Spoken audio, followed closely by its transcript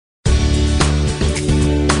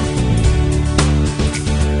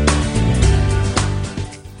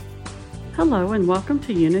Hello and welcome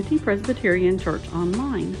to Unity Presbyterian Church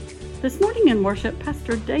Online. This morning in worship,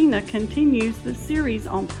 Pastor Dana continues the series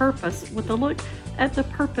on purpose with a look at the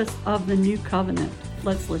purpose of the new covenant.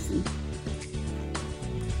 Let's listen.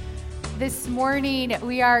 This morning,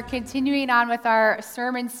 we are continuing on with our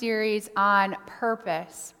sermon series on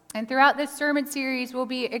purpose. And throughout this sermon series, we'll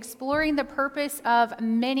be exploring the purpose of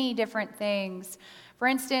many different things. For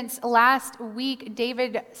instance, last week,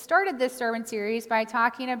 David started this sermon series by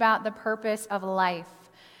talking about the purpose of life.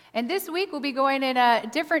 And this week, we'll be going in a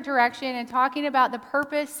different direction and talking about the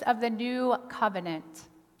purpose of the new covenant.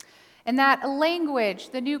 And that language,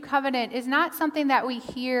 the new covenant, is not something that we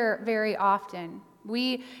hear very often.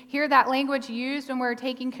 We hear that language used when we're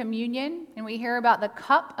taking communion, and we hear about the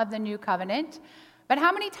cup of the new covenant. But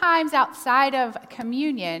how many times outside of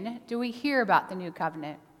communion do we hear about the new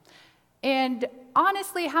covenant? And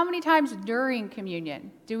honestly, how many times during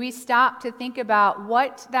communion do we stop to think about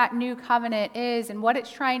what that new covenant is and what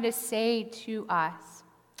it's trying to say to us?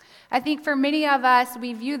 I think for many of us,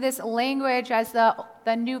 we view this language as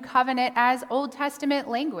the new covenant as Old Testament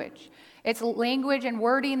language. It's language and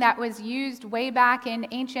wording that was used way back in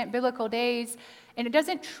ancient biblical days, and it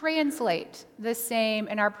doesn't translate the same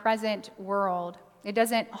in our present world. It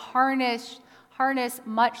doesn't harness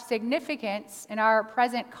much significance in our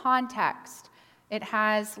present context. It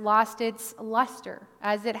has lost its luster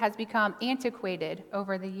as it has become antiquated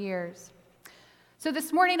over the years. So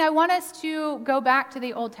this morning, I want us to go back to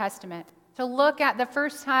the Old Testament to look at the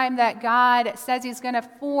first time that God says he's going to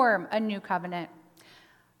form a new covenant.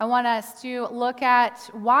 I want us to look at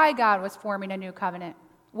why God was forming a new covenant,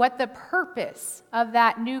 what the purpose of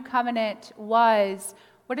that new covenant was,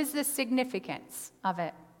 what is the significance of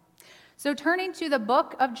it. So turning to the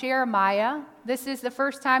book of Jeremiah, this is the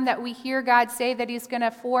first time that we hear God say that he's going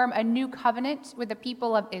to form a new covenant with the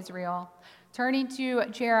people of Israel. Turning to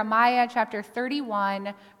Jeremiah chapter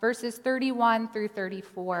 31, verses 31 through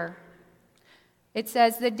 34. It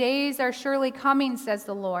says, "The days are surely coming, says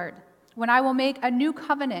the Lord, when I will make a new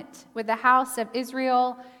covenant with the house of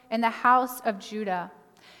Israel and the house of Judah.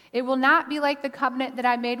 It will not be like the covenant that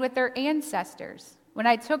I made with their ancestors, when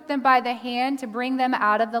I took them by the hand to bring them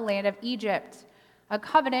out of the land of Egypt, a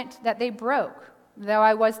covenant that they broke, though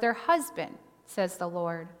I was their husband, says the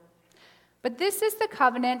Lord. But this is the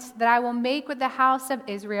covenant that I will make with the house of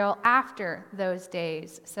Israel after those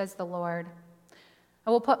days, says the Lord. I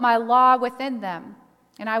will put my law within them,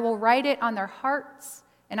 and I will write it on their hearts,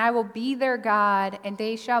 and I will be their God, and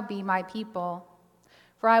they shall be my people.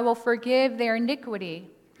 For I will forgive their iniquity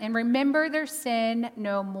and remember their sin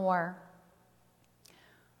no more."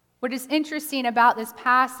 What is interesting about this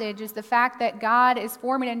passage is the fact that God is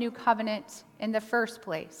forming a new covenant in the first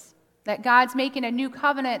place, that God's making a new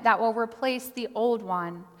covenant that will replace the old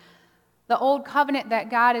one. The old covenant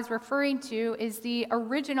that God is referring to is the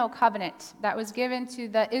original covenant that was given to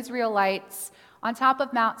the Israelites on top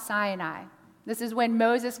of Mount Sinai. This is when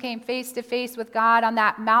Moses came face to face with God on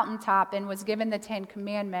that mountaintop and was given the Ten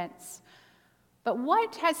Commandments. But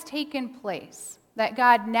what has taken place that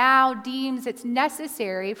God now deems it's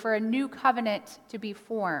necessary for a new covenant to be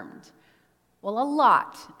formed? Well, a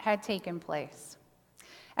lot had taken place.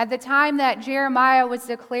 At the time that Jeremiah was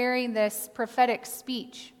declaring this prophetic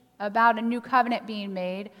speech about a new covenant being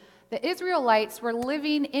made, the Israelites were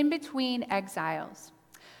living in between exiles.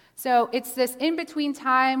 So it's this in-between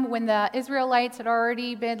time when the Israelites had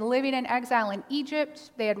already been living in exile in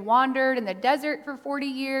Egypt. They had wandered in the desert for 40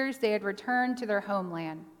 years. They had returned to their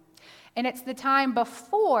homeland. And it's the time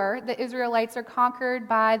before the Israelites are conquered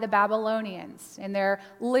by the Babylonians, and they're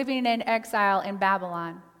living in exile in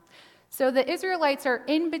Babylon. So the Israelites are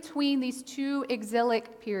in between these two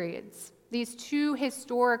exilic periods, these two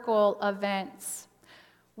historical events.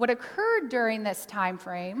 What occurred during this time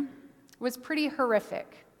frame was pretty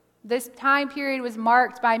horrific. This time period was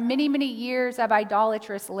marked by many, many years of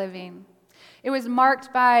idolatrous living. It was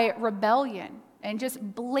marked by rebellion and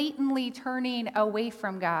just blatantly turning away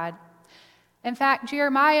from God. In fact,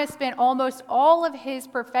 Jeremiah spent almost all of his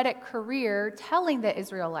prophetic career telling the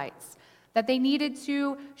Israelites that they needed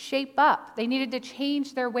to shape up, they needed to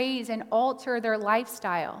change their ways and alter their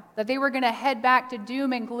lifestyle, that they were going to head back to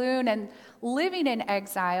doom and gloom and living in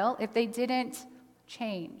exile if they didn't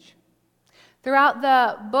change. Throughout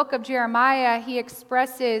the book of Jeremiah, he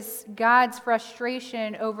expresses God's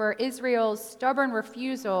frustration over Israel's stubborn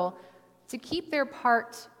refusal to keep their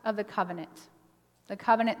part of the covenant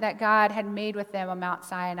that God had made with them on Mount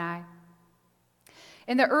Sinai.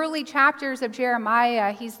 In the early chapters of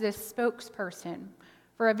Jeremiah, he's this spokesperson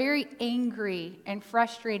for a very angry and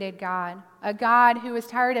frustrated God, a God who is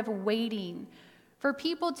tired of waiting for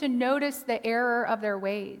people to notice the error of their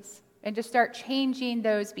ways, and to start changing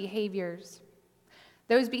those behaviors.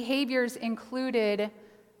 Those behaviors included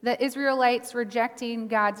the Israelites rejecting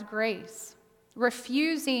God's grace,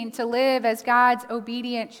 refusing to live as God's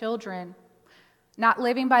obedient children, not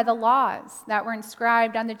living by the laws that were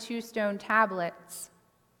inscribed on the 2 stone tablets,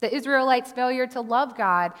 the Israelites' failure to love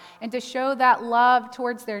God and to show that love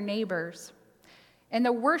towards their neighbors, and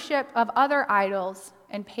the worship of other idols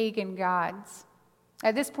and pagan gods.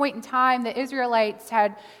 At this point in time, the Israelites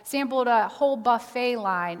had sampled a whole buffet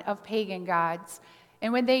line of pagan gods.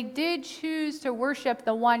 And when they did choose to worship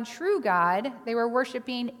the one true God, they were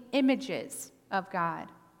worshiping images of God.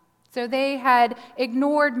 So they had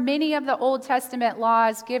ignored many of the Old Testament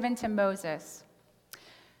laws given to Moses.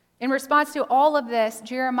 In response to all of this,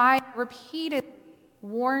 Jeremiah repeatedly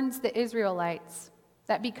warns the Israelites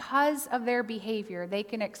that because of their behavior, they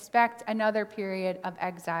can expect another period of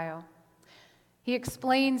exile. He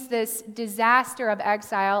explains this disaster of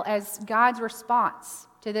exile as God's response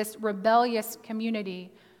to this rebellious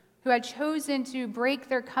community who had chosen to break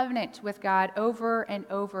their covenant with God over and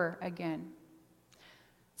over again.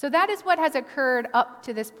 So that is what has occurred up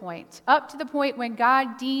to this point, up to the point when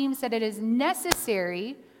God deems that it is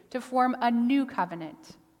necessary to form a new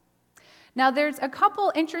covenant. Now, there's a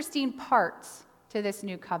couple interesting parts to this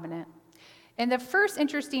new covenant. And the first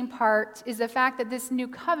interesting part is the fact that this new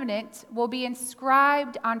covenant will be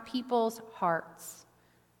inscribed on people's hearts.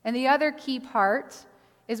 And the other key part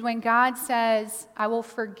is when God says, I will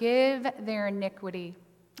forgive their iniquity.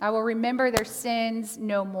 I will remember their sins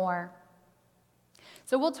no more.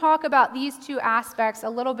 So we'll talk about these two aspects a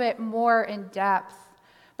little bit more in depth.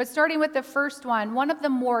 But starting with the first one of the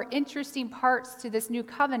more interesting parts to this new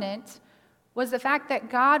covenant was the fact that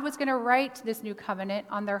God was going to write this new covenant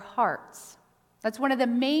on their hearts. That's one of the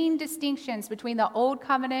main distinctions between the old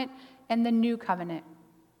covenant and the new covenant.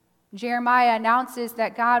 Jeremiah announces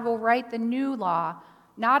that God will write the new law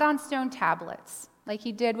not on stone tablets, like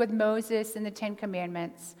he did with Moses and the 10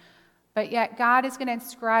 Commandments, but yet God is going to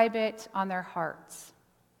inscribe it on their hearts.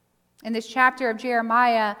 In this chapter of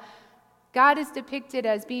Jeremiah, God is depicted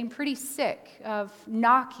as being pretty sick of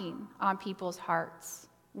knocking on people's hearts,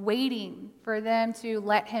 waiting for them to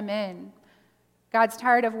let him in. God's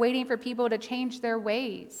tired of waiting for people to change their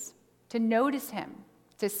ways, to notice him,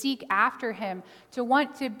 to seek after him, to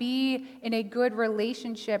want to be in a good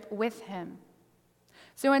relationship with him.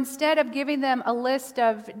 So instead of giving them a list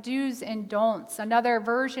of do's and don'ts, another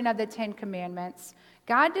version of the 10 Commandments,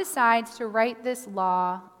 God decides to write this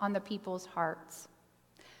law on the people's hearts.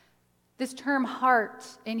 This term heart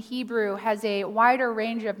in Hebrew has a wider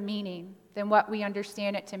range of meaning than what we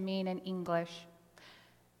understand it to mean in English.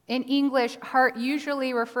 In English, heart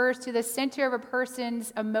usually refers to the center of a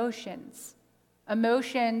person's emotions.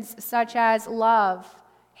 Emotions such as love,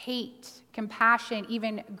 hate, compassion,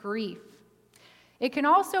 even grief. It can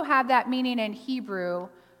also have that meaning in Hebrew.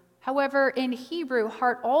 However, in Hebrew,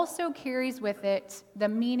 heart also carries with it the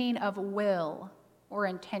meaning of will or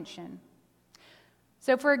intention.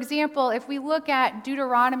 So, for example, if we look at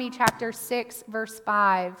Deuteronomy chapter 6, verse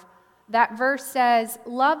 5, that verse says,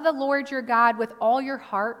 "Love the Lord your God with all your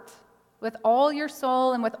heart, with all your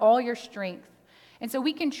soul, and with all your strength." And so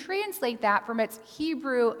we can translate that from its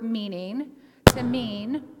Hebrew meaning to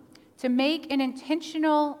mean to make an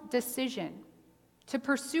intentional decision, to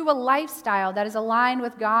pursue a lifestyle that is aligned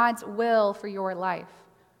with God's will for your life.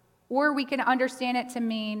 Or we can understand it to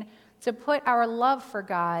mean to put our love for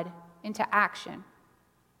God into action,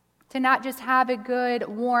 to not just have a good,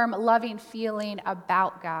 warm, loving feeling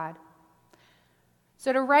about God.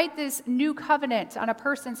 So to write this new covenant on a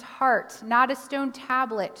person's heart, not a stone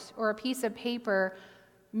tablet or a piece of paper,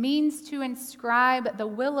 means to inscribe the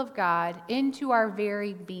will of God into our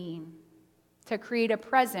very being, to create a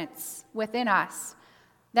presence within us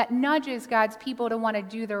that nudges God's people to want to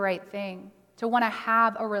do the right thing, to want to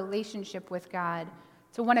have a relationship with God,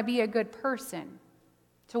 to want to be a good person,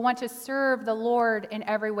 to want to serve the Lord in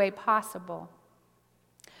every way possible.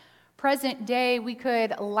 Present day, we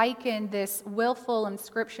could liken this willful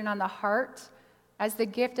inscription on the heart as the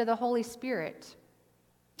gift of the Holy Spirit.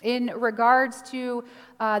 In regards to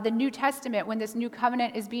the New Testament, when this new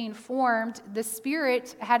covenant is being formed, the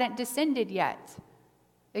Spirit hadn't descended yet,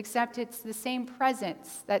 except it's the same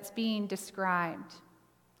presence that's being described.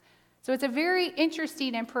 So it's a very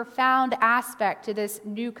interesting and profound aspect to this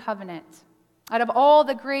new covenant. Out of all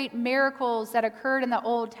the great miracles that occurred in the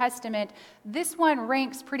Old Testament, this one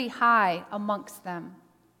ranks pretty high amongst them.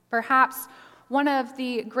 Perhaps one of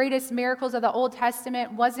the greatest miracles of the Old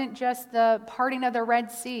Testament wasn't just the parting of the Red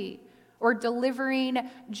Sea or delivering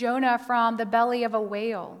Jonah from the belly of a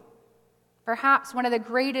whale. Perhaps one of the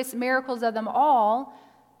greatest miracles of them all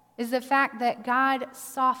is the fact that God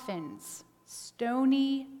softens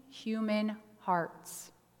stony human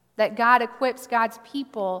hearts, that God equips God's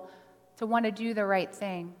people to want to do the right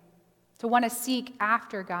thing, to want to seek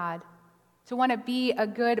after God, to want to be a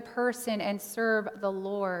good person and serve the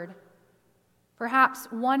Lord. Perhaps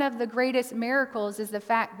one of the greatest miracles is the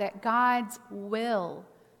fact that God's will,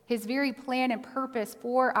 his very plan and purpose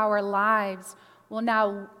for our lives, will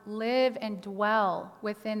now live and dwell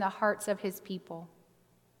within the hearts of his people.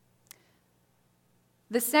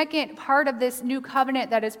 The second part of this new covenant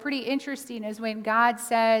that is pretty interesting is when God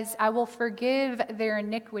says, I will forgive their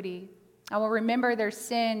iniquity. I will remember their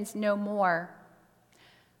sins no more.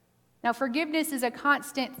 Now, forgiveness is a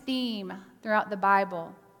constant theme throughout the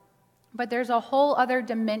Bible, but there's a whole other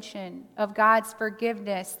dimension of God's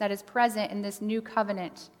forgiveness that is present in this new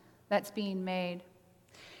covenant that's being made.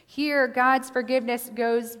 Here, God's forgiveness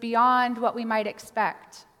goes beyond what we might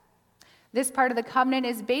expect. This part of the covenant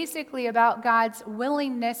is basically about God's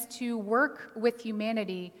willingness to work with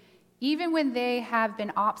humanity, even when they have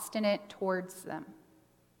been obstinate towards them.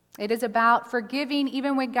 It is about forgiving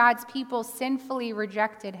even when God's people sinfully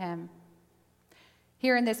rejected him.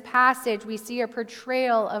 Here in this passage, we see a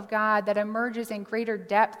portrayal of God that emerges in greater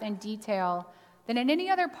depth and detail than in any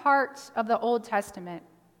other part of the Old Testament.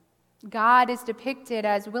 God is depicted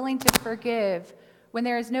as willing to forgive when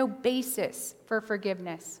there is no basis for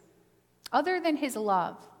forgiveness, other than his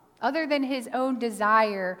love, other than his own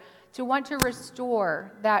desire to want to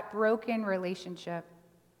restore that broken relationship.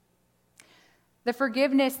 The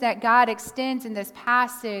forgiveness that God extends in this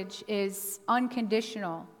passage is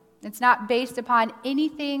unconditional. It's not based upon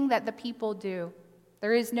anything that the people do.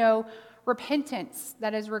 There is no repentance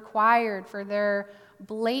that is required for their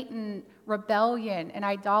blatant rebellion and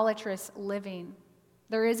idolatrous living.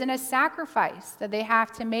 There isn't a sacrifice that they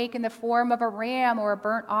have to make in the form of a ram or a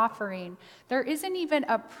burnt offering. There isn't even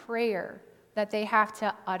a prayer that they have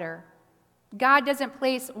to utter. God doesn't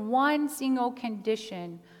place one single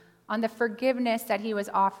condition on the forgiveness that he was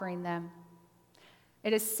offering them.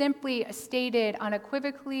 It is simply stated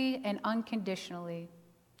unequivocally and unconditionally.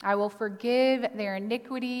 I will forgive their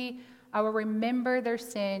iniquity. I will remember their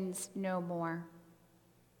sins no more.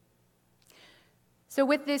 So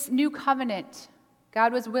with this new covenant,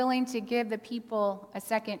 God was willing to give the people a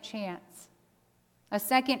second chance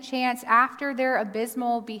after their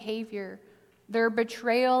abysmal behavior, their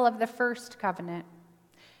betrayal of the first covenant.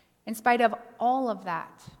 In spite of all of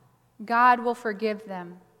that, God will forgive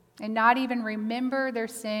them and not even remember their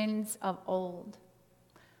sins of old.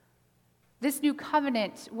 This new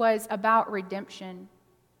covenant was about redemption.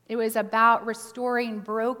 It was about restoring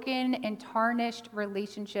broken and tarnished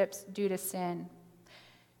relationships due to sin.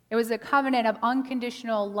 It was a covenant of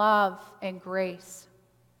unconditional love and grace.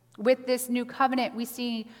 With this new covenant, we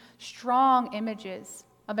see strong images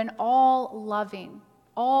of an all-loving,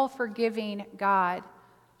 all-forgiving God,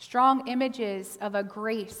 strong images of a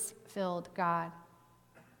grace-filled God.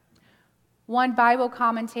 One Bible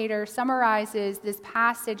commentator summarizes this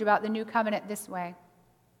passage about the new covenant this way.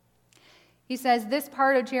 He says, this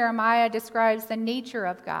part of Jeremiah describes the nature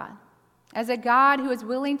of God as a God who is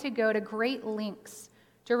willing to go to great lengths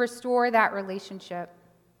to restore that relationship.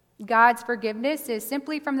 God's forgiveness is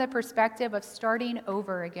simply from the perspective of starting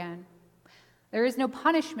over again. There is no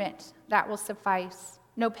punishment that will suffice,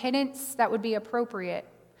 no penance that would be appropriate,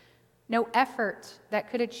 no effort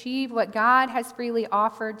that could achieve what God has freely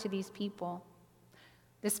offered to these people.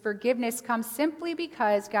 This forgiveness comes simply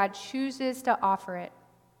because God chooses to offer it,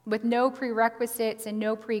 with no prerequisites and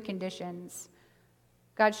no preconditions.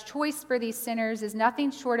 God's choice for these sinners is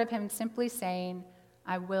nothing short of him simply saying,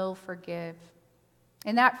 I will forgive.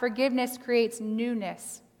 And that forgiveness creates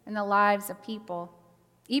newness in the lives of people,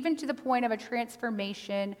 even to the point of a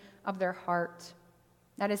transformation of their heart.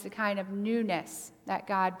 That is the kind of newness that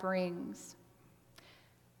God brings.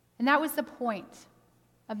 And that was the point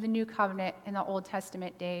of the new covenant in the Old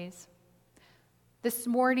Testament days. This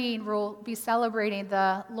morning, we'll be celebrating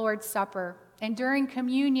the Lord's Supper. And during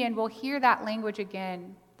communion, we'll hear that language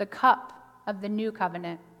again, the cup of the new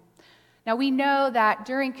covenant. Now, we know that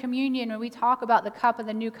during communion, when we talk about the cup of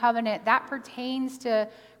the new covenant, that pertains to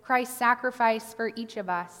Christ's sacrifice for each of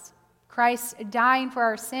us. Christ dying for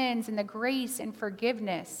our sins and the grace and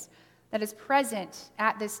forgiveness that is present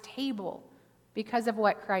at this table because of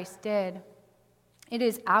what Christ did. It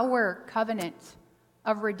is our covenant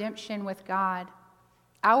of redemption with God,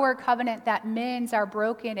 our covenant that mends our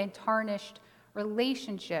broken and tarnished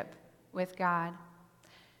relationship with God.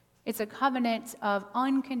 It's a covenant of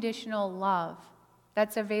unconditional love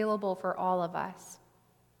that's available for all of us.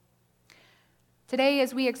 Today,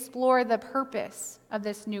 as we explore the purpose of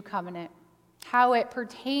this new covenant, how it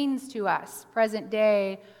pertains to us present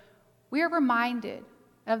day, we are reminded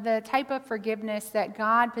of the type of forgiveness that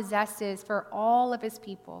God possesses for all of his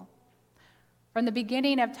people. From the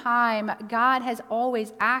beginning of time, God has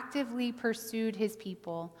always actively pursued his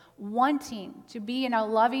people, wanting to be in a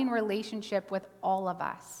loving relationship with all of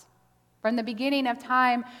us. From the beginning of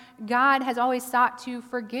time, God has always sought to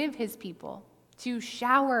forgive his people, to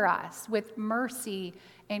shower us with mercy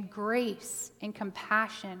and grace and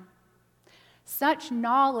compassion. Such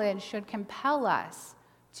knowledge should compel us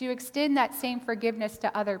to extend that same forgiveness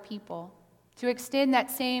to other people, to extend that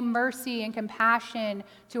same mercy and compassion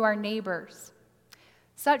to our neighbors.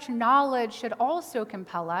 Such knowledge should also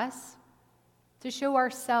compel us to show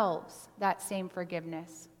ourselves that same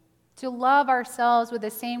forgiveness, to love ourselves with the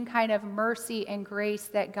same kind of mercy and grace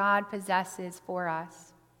that God possesses for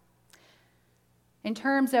us. In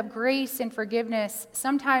terms of grace and forgiveness,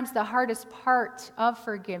 sometimes the hardest part of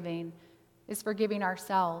forgiving is forgiving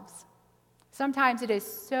ourselves. Sometimes it is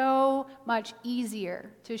so much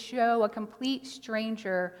easier to show a complete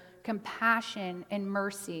stranger compassion and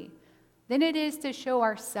mercy than it is to show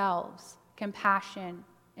ourselves compassion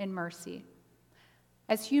and mercy.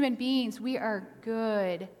 As human beings, we are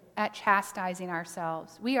good at chastising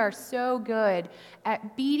ourselves. We are so good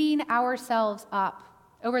at beating ourselves up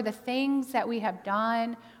over the things that we have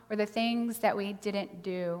done or the things that we didn't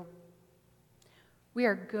do. We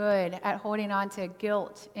are good at holding on to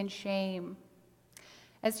guilt and shame.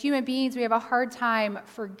 As human beings, we have a hard time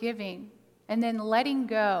forgiving and then letting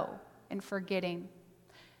go and forgetting.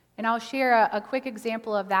 And I'll share a quick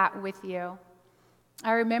example of that with you.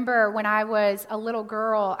 I remember when I was a little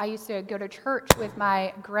girl, I used to go to church with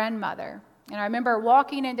my grandmother. And I remember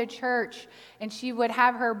walking into church, and she would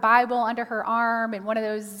have her Bible under her arm and one of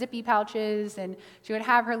those zippy pouches, and she would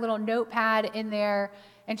have her little notepad in there.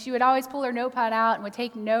 And she would always pull her notepad out and would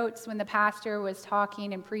take notes when the pastor was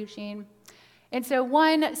talking and preaching. And so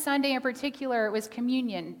one Sunday in particular, it was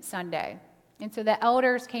Communion Sunday. And so the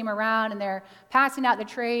elders came around, and they're passing out the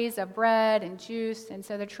trays of bread and juice. And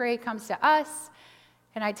so the tray comes to us,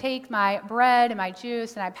 and I take my bread and my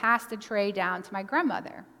juice, and I pass the tray down to my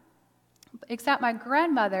grandmother. Except my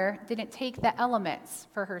grandmother didn't take the elements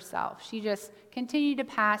for herself. She just continued to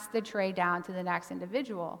pass the tray down to the next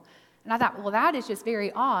individual. And I thought, well, that is just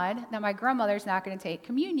very odd that my grandmother's not going to take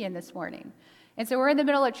communion this morning. And so we're in the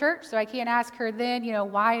middle of church, so I can't ask her then,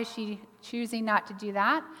 why is she choosing not to do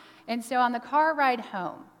that? And so on the car ride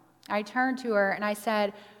home, I turned to her and I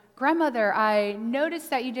said, Grandmother, I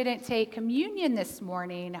noticed that you didn't take communion this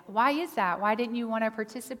morning. Why is that? Why didn't you want to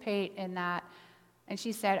participate in that? And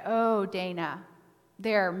she said, oh, Dana,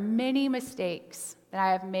 there are many mistakes that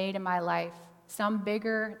I have made in my life, some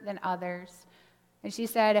bigger than others. And she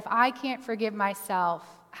said, if I can't forgive myself,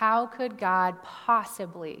 how could God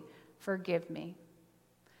possibly forgive me?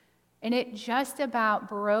 And it just about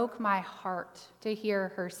broke my heart to hear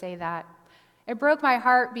her say that. It broke my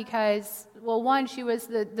heart because, well, one, she was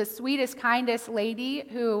the sweetest, kindest lady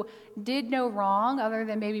who did no wrong other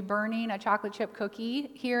than maybe burning a chocolate chip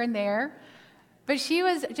cookie here and there. But she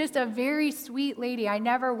was just a very sweet lady. I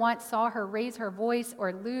never once saw her raise her voice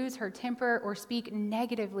or lose her temper or speak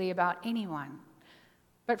negatively about anyone.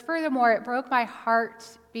 But furthermore, it broke my heart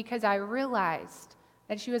because I realized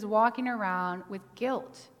that she was walking around with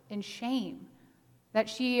guilt and shame, that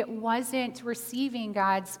she wasn't receiving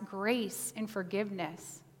God's grace and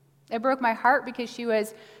forgiveness. It broke my heart because she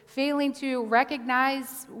was failing to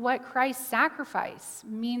recognize what Christ's sacrifice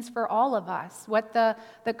means for all of us, what the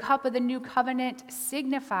cup of the new covenant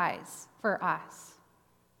signifies for us.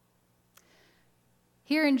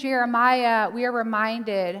 Here in Jeremiah, we are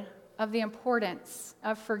reminded of the importance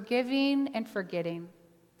of forgiving and forgetting,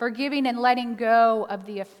 forgiving and letting go of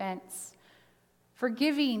the offense.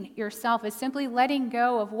 Forgiving yourself is simply letting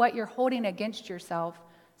go of what you're holding against yourself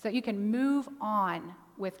so that you can move on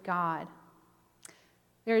with God.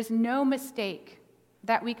 There is no mistake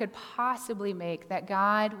that we could possibly make that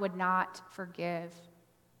God would not forgive.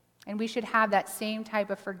 And we should have that same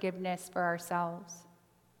type of forgiveness for ourselves.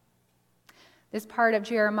 This part of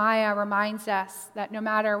Jeremiah reminds us that no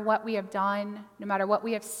matter what we have done, no matter what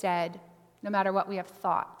we have said, no matter what we have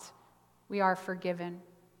thought, we are forgiven.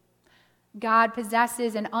 God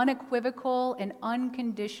possesses an unequivocal and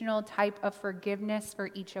unconditional type of forgiveness for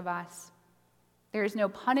each of us. There is no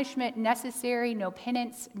punishment necessary, no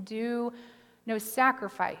penance due, no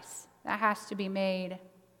sacrifice that has to be made.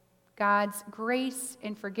 God's grace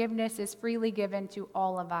and forgiveness is freely given to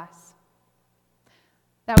all of us.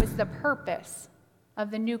 That was the purpose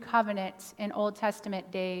of the new covenant in Old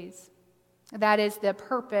Testament days. That is the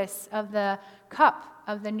purpose of the cup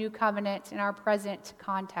of the new covenant in our present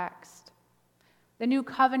context. The new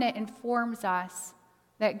covenant informs us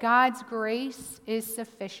that God's grace is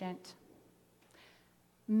sufficient.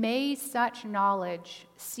 May such knowledge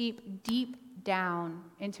seep deep down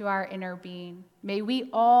into our inner being. May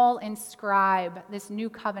we all inscribe this new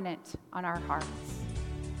covenant on our hearts.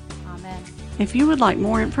 Amen. If you would like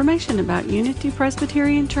more information about Unity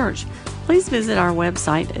Presbyterian Church, please visit our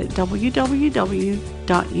website at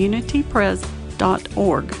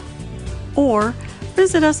www.unitypres.org or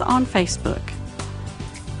visit us on Facebook.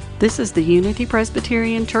 This is the Unity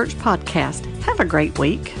Presbyterian Church podcast. Have a great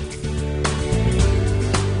week.